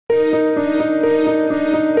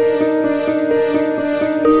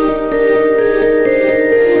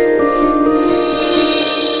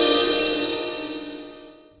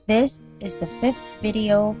This is the 5th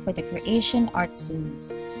video for the Creation Art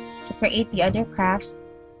series. To create the other crafts,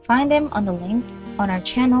 find them on the link on our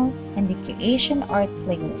channel and the Creation Art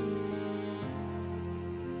playlist.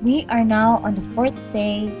 We are now on the 4th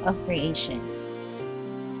day of creation.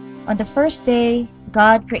 On the first day,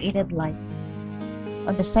 God created light.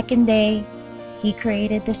 On the second day, He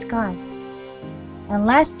created the sky. And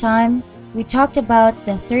last time, we talked about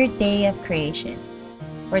the 3rd day of creation,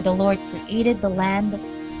 where the Lord created the land,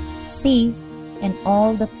 sea, and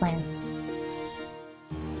all the plants.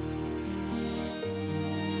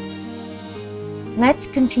 Let's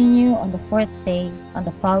continue on the 4th day on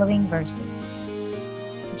the following verses.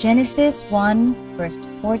 Genesis 1 verse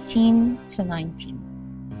 14 to 19.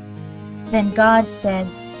 Then God said,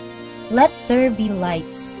 "Let there be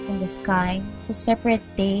lights in the sky to separate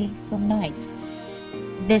day from night.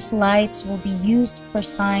 These lights will be used for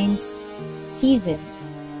signs,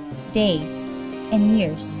 seasons, days, and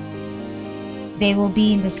years. They will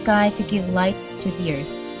be in the sky to give light to the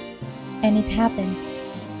earth." And it happened.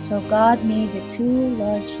 So God made the 2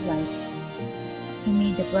 large lights. He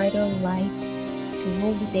made the brighter light to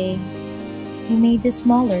rule the day. He made the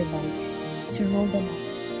smaller light to rule the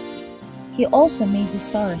night. He also made the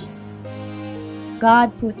stars.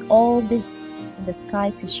 God put all this in the sky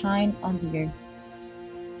to shine on the earth.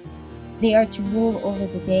 They are to rule over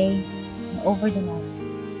the day and over the night.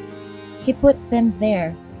 He put them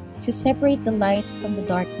there to separate the light from the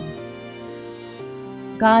darkness.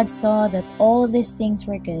 God saw that all these things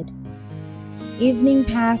were good. Evening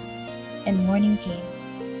passed and morning came.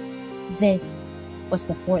 This was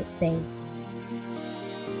the 4th day.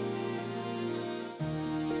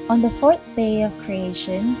 On the 4th day of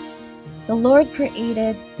creation, the Lord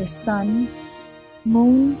created the sun,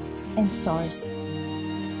 moon, and stars.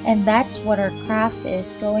 And that's what our craft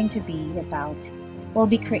is going to be about. We'll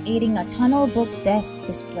be creating a tunnel book desk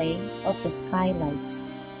display of the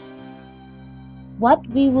skylights. What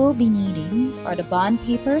we will be needing are the bond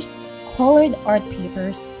papers, colored art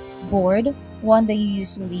papers, board, one that you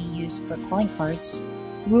usually use for calling cards,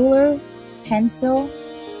 ruler, pencil,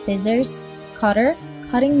 scissors, cutter,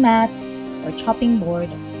 cutting mat or chopping board,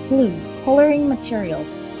 glue, coloring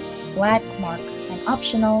materials, black mark, and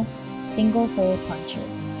optional single hole puncher.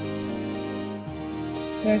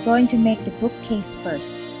 We're going to make the bookcase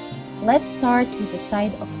first. Let's start with the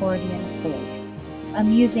side accordion fold.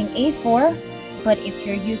 I'm using A4, but if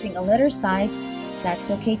you're using a letter size,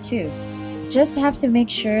 that's okay too. Just have to make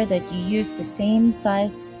sure that you use the same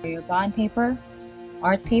size for your bond paper,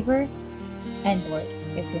 art paper, and board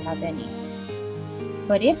if you have any.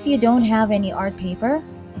 But if you don't have any art paper,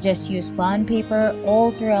 just use bond paper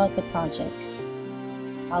all throughout the project.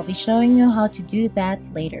 I'll be showing you how to do that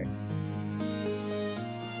later.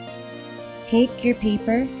 Take your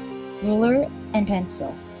paper, ruler, and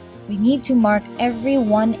pencil. We need to mark every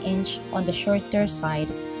 1 inch on the shorter side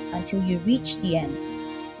until you reach the end.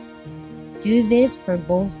 Do this for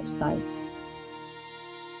both sides.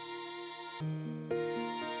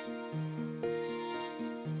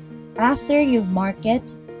 After you've marked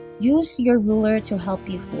it, use your ruler to help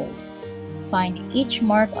you fold. Find each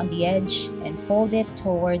mark on the edge and fold it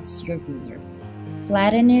towards your ruler.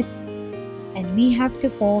 Flatten it, and we have to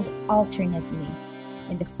fold alternately,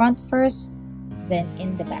 in the front first, then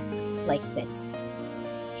in the back, like this.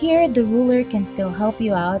 Here, the ruler can still help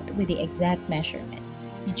you out with the exact measurement.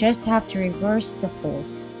 You just have to reverse the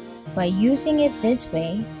fold. By using it this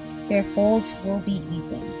way, your folds will be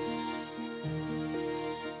even.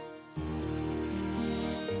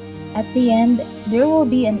 At the end, there will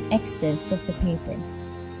be an excess of the paper.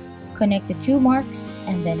 Connect the 2 marks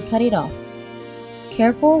and then cut it off.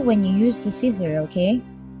 Careful when you use the scissor, okay?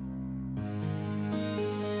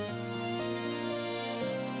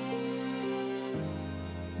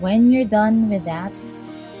 When you're done with that,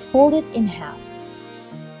 fold it in half.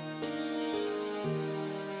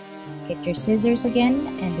 Get your scissors again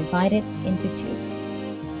and divide it into 2.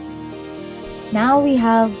 Now we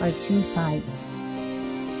have our 2 sides.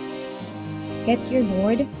 Get your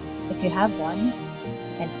board, if you have one,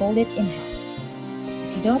 and fold it in half.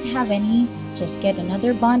 If you don't have any, just get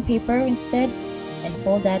another bond paper instead and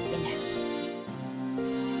fold that in half.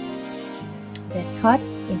 Then cut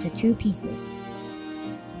into 2 pieces.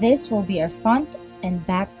 This will be our front and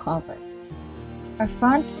back cover. Our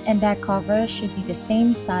front and back cover should be the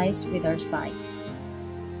same size with our sides.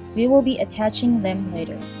 We will be attaching them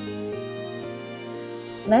later.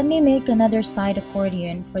 Let me make another side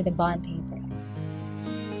accordion for the bond paper.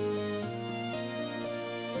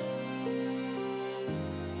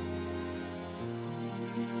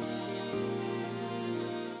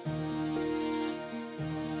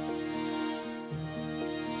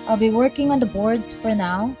 I'll be working on the boards for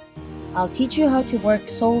now. I'll teach you how to work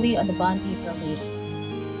solely on the bond paper later.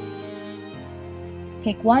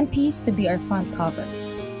 Take one piece to be our front cover.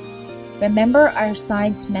 Remember, our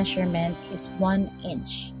sides measurement is 1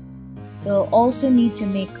 inch. We'll also need to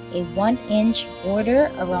make a 1-inch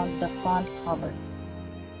border around the front cover.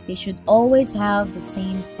 They should always have the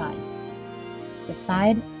same size, the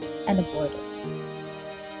side and the border.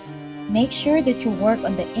 Make sure that you work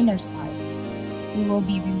on the inner side. We will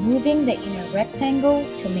be removing the inner rectangle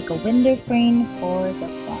to make a window frame for the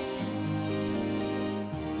front.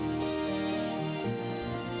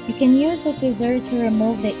 You can use a scissor to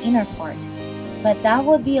remove the inner part, but that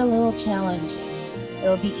would be a little challenging.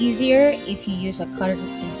 It'll be easier if you use a cutter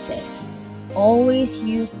instead. Always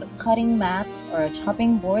use a cutting mat or a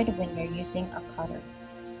chopping board when you're using a cutter.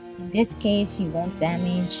 In this case, you won't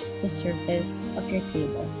damage the surface of your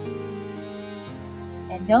table.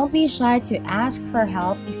 And don't be shy to ask for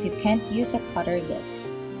help if you can't use a cutter yet.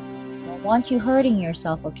 I don't want you hurting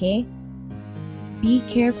yourself, okay? Be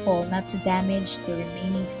careful not to damage the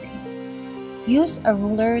remaining frame. Use a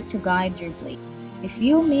ruler to guide your blade. If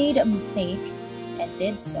you made a mistake and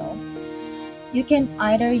did so, you can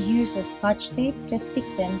either use a scotch tape to stick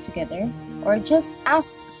them together or just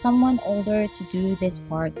ask someone older to do this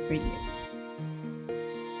part for you.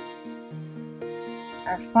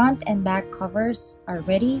 Our front and back covers are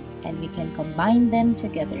ready and we can combine them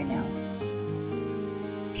together now.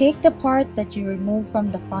 Take the part that you removed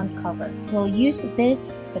from the front cover. We'll use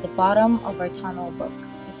this for the bottom of our tunnel book.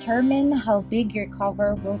 Determine how big your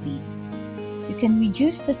cover will be. You can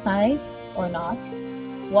reduce the size or not.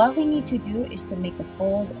 What we need to do is to make a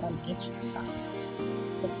fold on each side.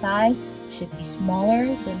 The size should be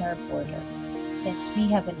smaller than our border. Since we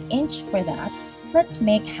have 1 inch for that, let's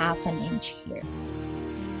make half an inch here.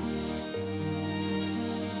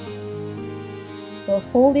 We'll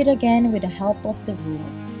fold it again with the help of the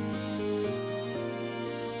ruler.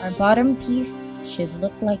 Our bottom piece should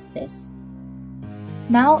look like this.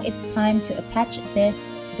 Now it's time to attach this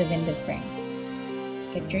to the window frame.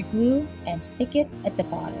 Get your glue and stick it at the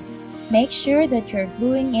bottom. Make sure that you're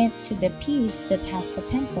gluing it to the piece that has the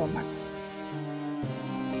pencil marks.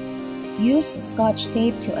 Use scotch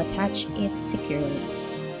tape to attach it securely.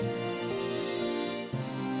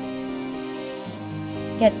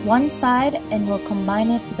 Get one side and we'll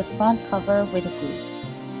combine it to the front cover with a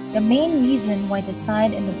glue. The main reason why the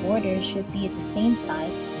side and the border should be at the same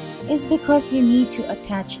size is because you need to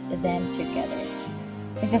attach them together.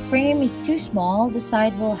 If the frame is too small, the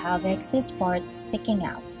side will have excess parts sticking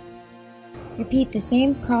out. Repeat the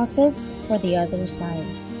same process for the other side.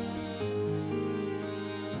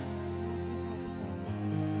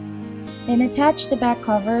 Then attach the back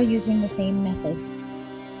cover using the same method.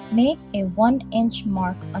 Make a 1-inch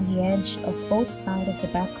mark on the edge of both sides of the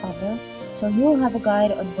back cover so you'll have a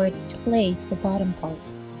guide on where to place the bottom part.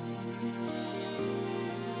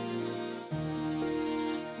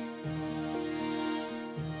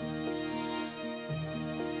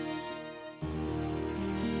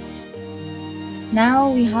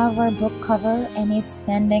 Now we have our book cover and it's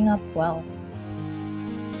standing up well.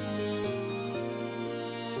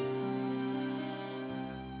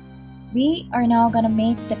 We are now gonna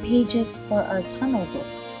make the pages for our tunnel book.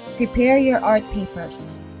 Prepare your art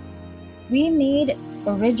papers. We made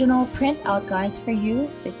original printout guides for you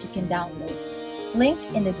that you can download. Link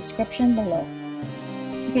in the description below.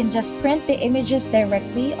 You can just print the images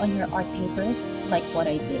directly on your art papers like what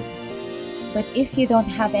I did. But if you don't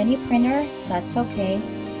have any printer, that's okay.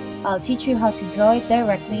 I'll teach you how to draw it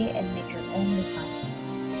directly and make your own design.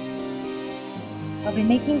 I'll be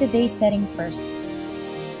making the day setting first.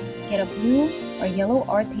 Get a blue or yellow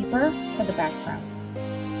art paper for the background.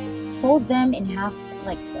 Fold them in half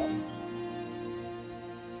like so.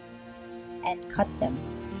 And cut them.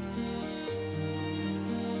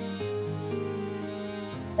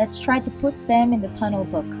 Let's try to put them in the tunnel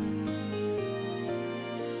book.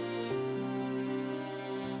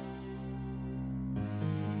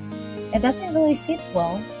 It doesn't really fit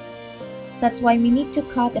well. That's why we need to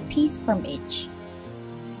cut a piece from each.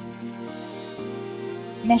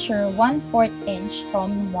 Measure 1/4 inch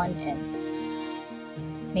from one end.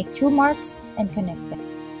 Make 2 marks and connect them.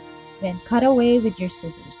 Then cut away with your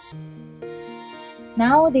scissors.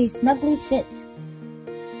 Now they snugly fit.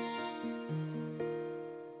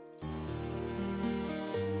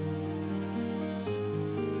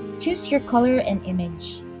 Choose your color and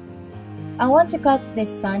image. I want to cut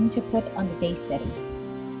this sun to put on the day setting.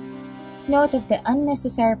 Note of the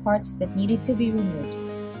unnecessary parts that needed to be removed.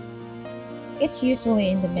 It's usually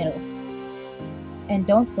in the middle. And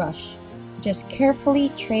don't rush. Just carefully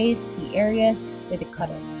trace the areas with the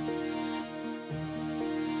cutter.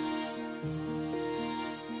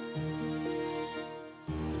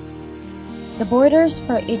 The borders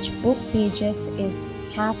for each book pages is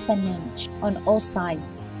 1/2 inch on all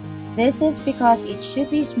sides. This is because it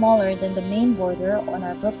should be smaller than the main border on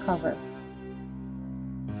our book cover.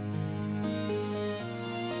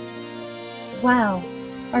 Wow,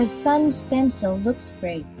 our sun stencil looks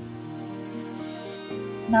great.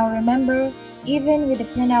 Now remember, even with the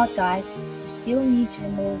printout guides, you still need to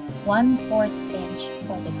remove 1/4 inch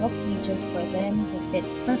from the book pages for them to fit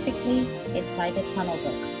perfectly inside the tunnel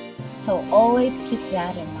book. So always keep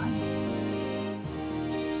that in mind.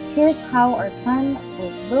 Here's how our sun will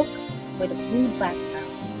look with a blue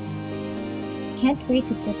background. Can't wait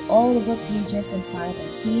to put all the book pages inside and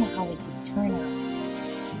see how it will turn out.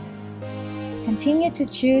 Continue to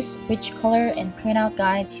choose which color and printout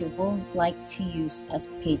guides you would like to use as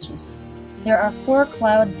pages. There are 4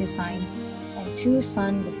 cloud designs and 2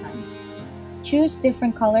 sun designs. Choose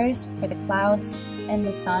different colors for the clouds and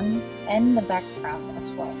the sun and the background as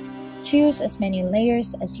well. Choose as many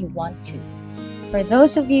layers as you want to. For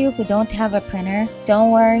those of you who don't have a printer, don't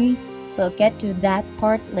worry, we'll get to that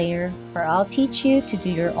part later, or I'll teach you to do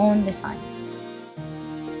your own design.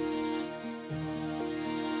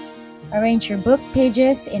 Arrange your book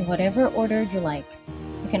pages in whatever order you like.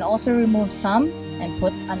 You can also remove some and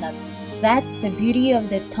put another. That's the beauty of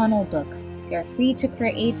the tunnel book. You're free to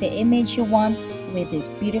create the image you want with this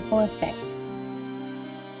beautiful effect.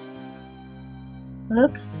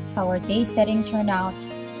 Look how our day setting turned out.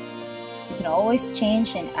 We can always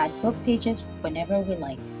change and add book pages whenever we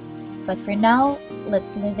like. But for now,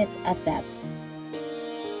 let's leave it at that.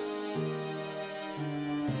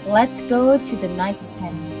 Let's go to the night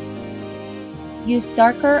setting. Use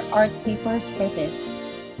darker art papers for this.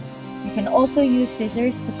 You can also use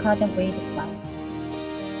scissors to cut away the clouds.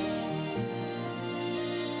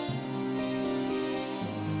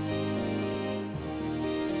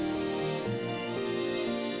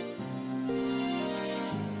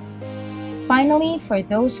 Finally, for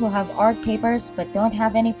those who have art papers but don't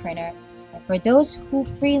have any printer, and for those who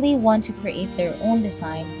freely want to create their own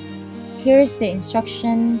design, here's the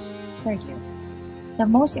instructions for you. The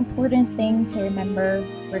most important thing to remember,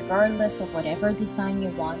 regardless of whatever design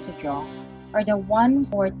you want to draw, are the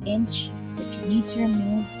 1/4 inch that you need to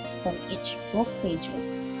remove from each book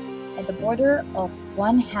pages and the border of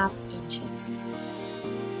 1/2 inches.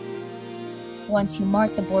 Once you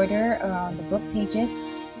mark the border around the book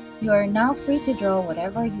pages, you are now free to draw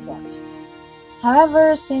whatever you want.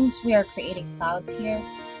 However, since we are creating clouds here,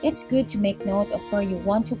 it's good to make note of where you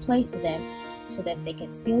want to place them so that they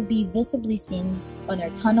can still be visibly seen on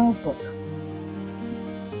our tunnel book.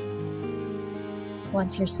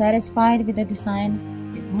 Once you're satisfied with the design,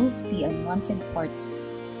 remove the unwanted parts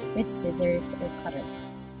with scissors or cutter.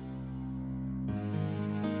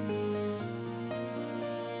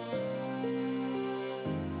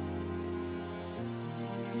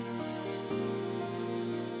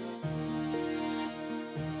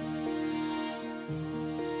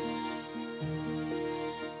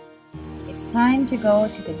 It's time to go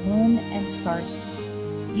to the moon and stars.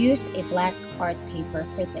 Use a black art paper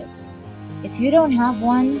for this. If you don't have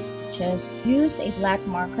one, just use a black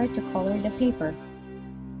marker to color the paper.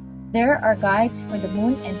 There are guides for the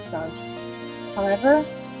moon and stars. However,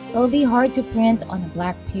 it'll be hard to print on a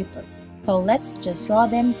black paper, so let's just draw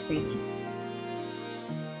them freely.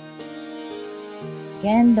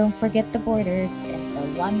 Again, don't forget the borders and the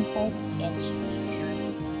 1/4 inch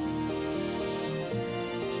turns.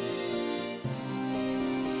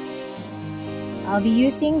 I'll be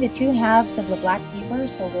using the 2 halves of the black paper,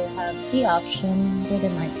 so we'll have the option with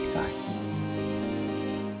the night sky.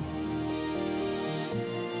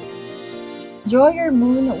 Draw your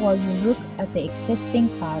moon while you look at the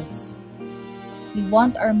existing clouds. We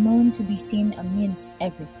want our moon to be seen amidst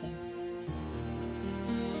everything.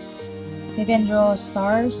 You can draw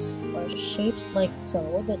stars or shapes like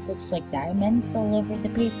so that looks like diamonds all over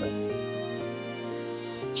the paper.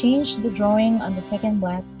 Change the drawing on the second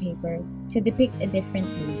black paper to depict a different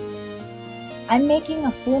moon. I'm making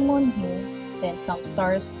a full moon here, then some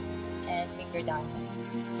stars and bigger diamond.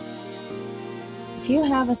 If you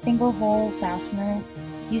have a single hole fastener,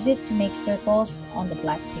 use it to make circles on the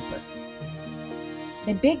black paper.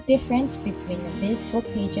 The big difference between these book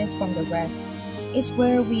pages from the rest is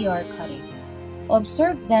where we are cutting.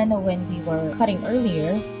 Observe then when we were cutting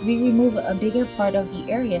earlier, we remove a bigger part of the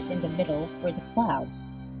areas in the middle for the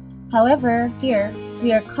clouds. However, here,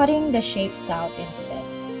 we are cutting the shapes out instead.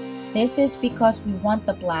 This is because we want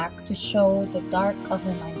the black to show the dark of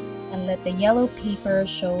the night and let the yellow paper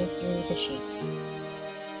show through the shapes.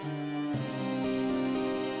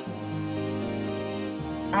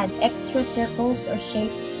 Add extra circles or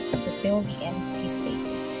shapes to fill the empty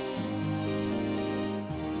spaces.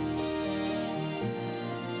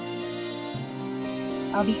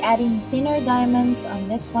 I'll be adding thinner diamonds on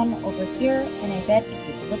this one over here, and I bet it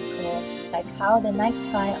would look cool, like how the night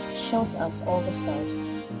sky shows us all the stars.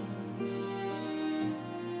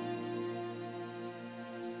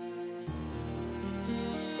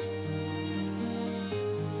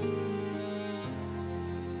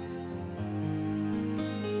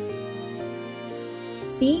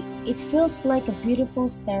 See, it feels like a beautiful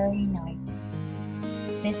starry night.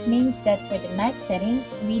 This means that for the night setting,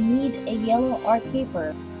 we need a yellow art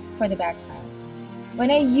paper for the background.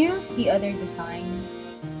 When I use the other design,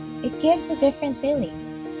 it gives a different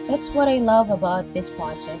feeling. That's what I love about this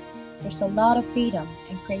project. There's a lot of freedom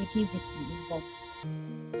and creativity involved.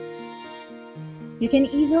 You can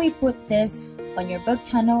easily put this on your book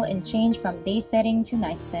tunnel and change from day setting to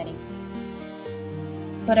night setting.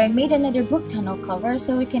 But I made another book tunnel cover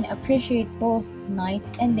so we can appreciate both night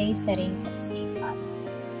and day setting at the same time.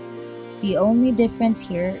 The only difference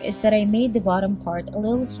here is that I made the bottom part a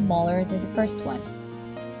little smaller than the first one.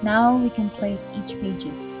 Now we can place each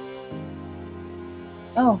pages.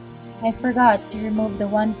 Oh, I forgot to remove the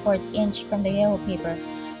 1/4 inch from the yellow paper.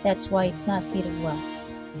 That's why it's not fitting well.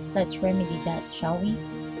 Let's remedy that, shall we?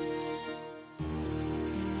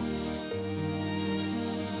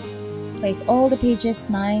 Place all the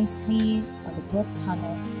pages nicely on the book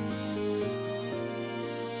tunnel.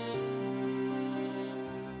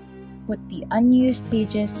 Put the unused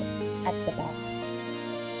pages at the back.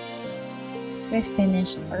 We've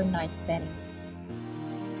finished our night setting.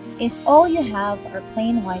 If all you have are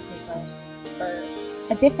plain white papers, or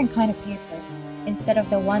a different kind of paper, instead of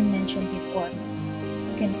the one mentioned before,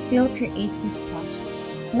 you can still create this project.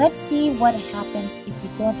 Let's see what happens if we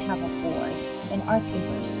don't have a board and art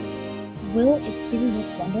papers. Will it still look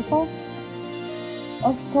wonderful?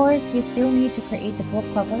 Of course, we still need to create the book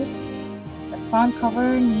covers. The front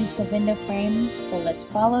cover needs a window frame, so let's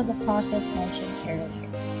follow the process mentioned earlier.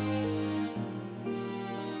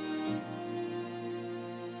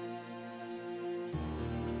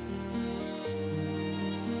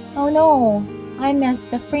 Oh no, I messed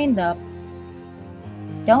the frame up.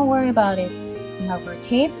 Don't worry about it. We have our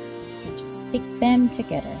tape, we can just stick them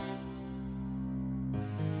together.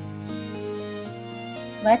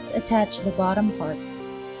 Let's attach the bottom part.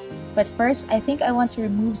 But first, I think I want to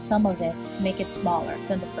remove some of it, make it smaller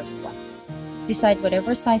than the first one. Decide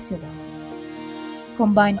whatever size you want.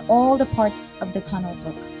 Combine all the parts of the tunnel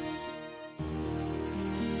book.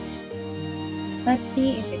 Let's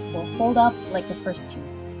see if it will hold up like the first two.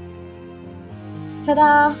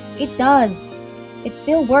 Ta-da! It does! It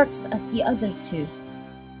still works as the other two.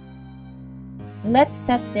 Let's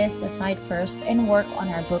set this aside first and work on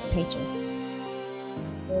our book pages.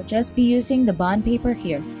 We'll just be using the bond paper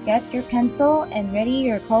here. Get your pencil and ready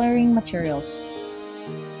your coloring materials.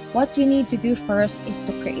 What you need to do first is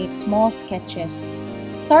to create small sketches.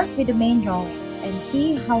 Start with the main drawing and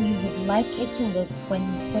see how you would like it to look when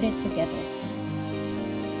you put it together.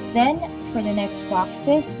 Then, for the next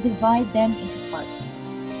boxes, divide them into parts.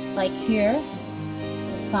 Like here,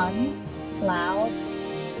 the sun, clouds,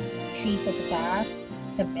 trees at the back,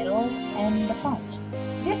 the middle, and the front.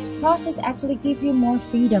 This process actually gives you more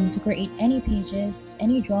freedom to create any pages,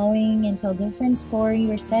 any drawing, and tell different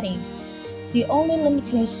story or setting. The only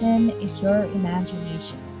limitation is your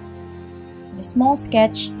imagination. In a small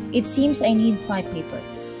sketch, it seems I need 5 paper.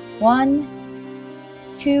 1,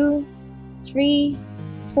 2, 3,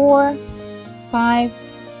 4, 5,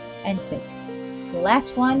 and 6. The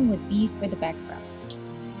last one would be for the background.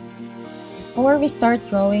 Before we start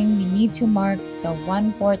drawing, we need to mark the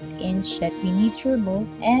 1/4 inch that we need to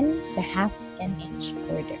remove and the 1/2 inch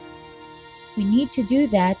border. We need to do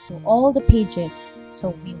that to all the pages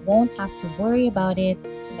so we won't have to worry about it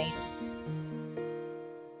later.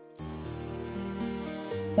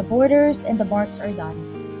 The borders and the marks are done.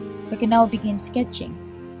 We can now begin sketching.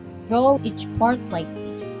 Draw each part lightly.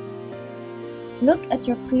 Look at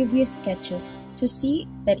your previous sketches to see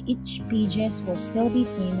that each pages will still be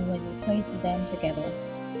seen when we place them together.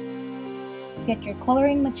 Get your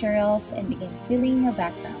coloring materials and begin filling your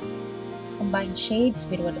background. Combine shades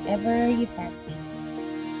with whatever you fancy.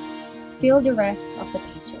 Fill the rest of the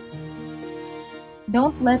pages.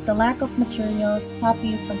 Don't let the lack of materials stop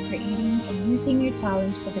you from creating and using your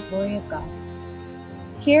talents for the glory of God.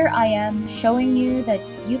 Here I am showing you that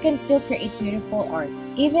you can still create beautiful art,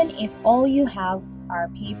 even if all you have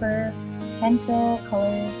are paper, pencil,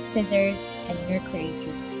 color, scissors, and your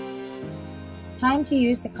creativity. Time to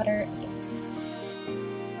use the cutter again.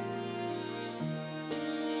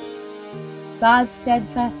 God's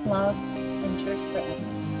steadfast love endures forever,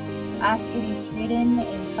 as it is written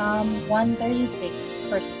in Psalm 136,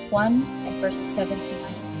 verses 1 and verses 7 to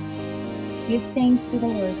 9. Give thanks to the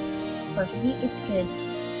Lord, for he is good,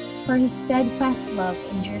 for his steadfast love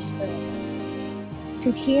endures forever.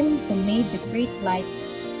 To him who made the great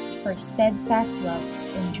lights, for his steadfast love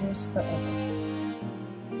endures forever.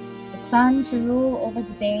 The sun to rule over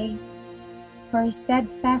the day, for his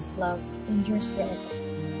steadfast love endures forever.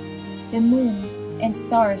 The moon and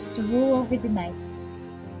stars to rule over the night,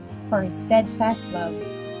 for his steadfast love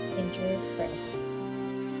endures forever.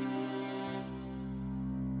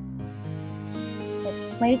 Let's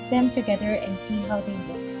place them together and see how they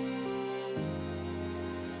look.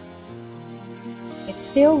 It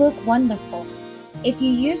still look wonderful. If you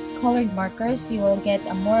used colored markers, you will get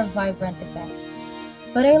a more vibrant effect.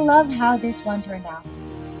 But I love how this one turned out.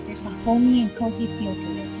 There's a homey and cozy feel to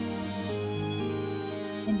it.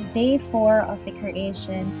 In the day 4 of the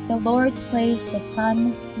creation, the Lord placed the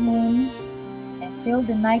sun, moon, and filled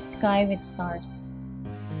the night sky with stars.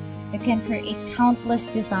 You can create countless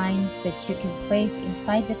designs that you can place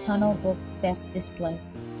inside the tunnel book desk display.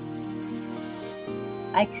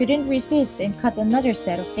 I couldn't resist and cut another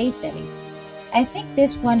set of day setting. I think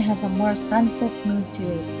this one has a more sunset mood to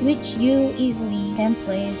it, which you easily can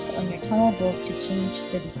place on your tunnel book to change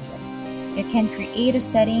the display. You can create a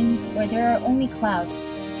setting where there are only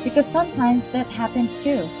clouds, because sometimes that happens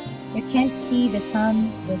too. You can't see the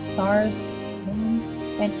sun, the stars,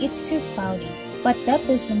 moon, when it's too cloudy. But that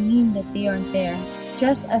doesn't mean that they aren't there.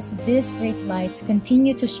 Just as these great lights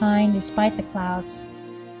continue to shine despite the clouds,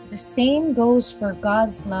 the same goes for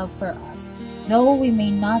God's love for us. Though we may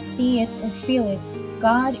not see it or feel it,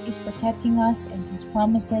 God is protecting us and his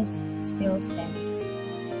promises still stands.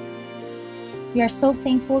 We are so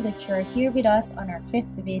thankful that you are here with us on our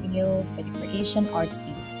 5th video for the Creation Art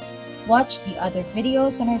Series. Watch the other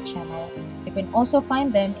videos on our channel. You can also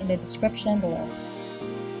find them in the description below.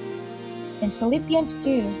 In Philippians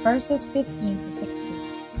 2, verses 15 to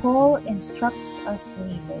 16, Paul instructs us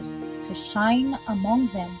believers to shine among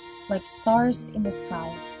them like stars in the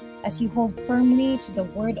sky, as you hold firmly to the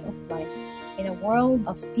word of life, in a world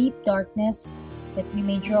of deep darkness, that we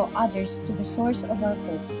may draw others to the source of our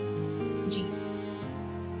hope, Jesus.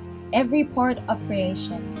 Every part of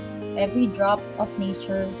creation, every drop of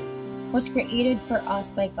nature, was created for us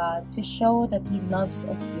by God to show that he loves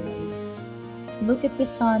us dearly. Look at the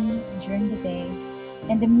sun during the day,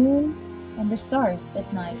 and the moon and the stars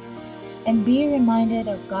at night, and be reminded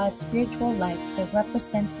of God's spiritual light that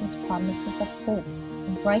represents his promises of hope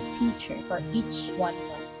and bright future for each one of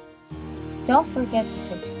us. Don't forget to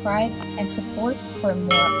subscribe and support for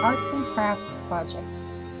more arts and crafts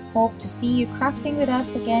projects. Hope to see you crafting with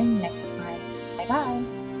us again next time.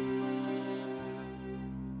 Bye-bye!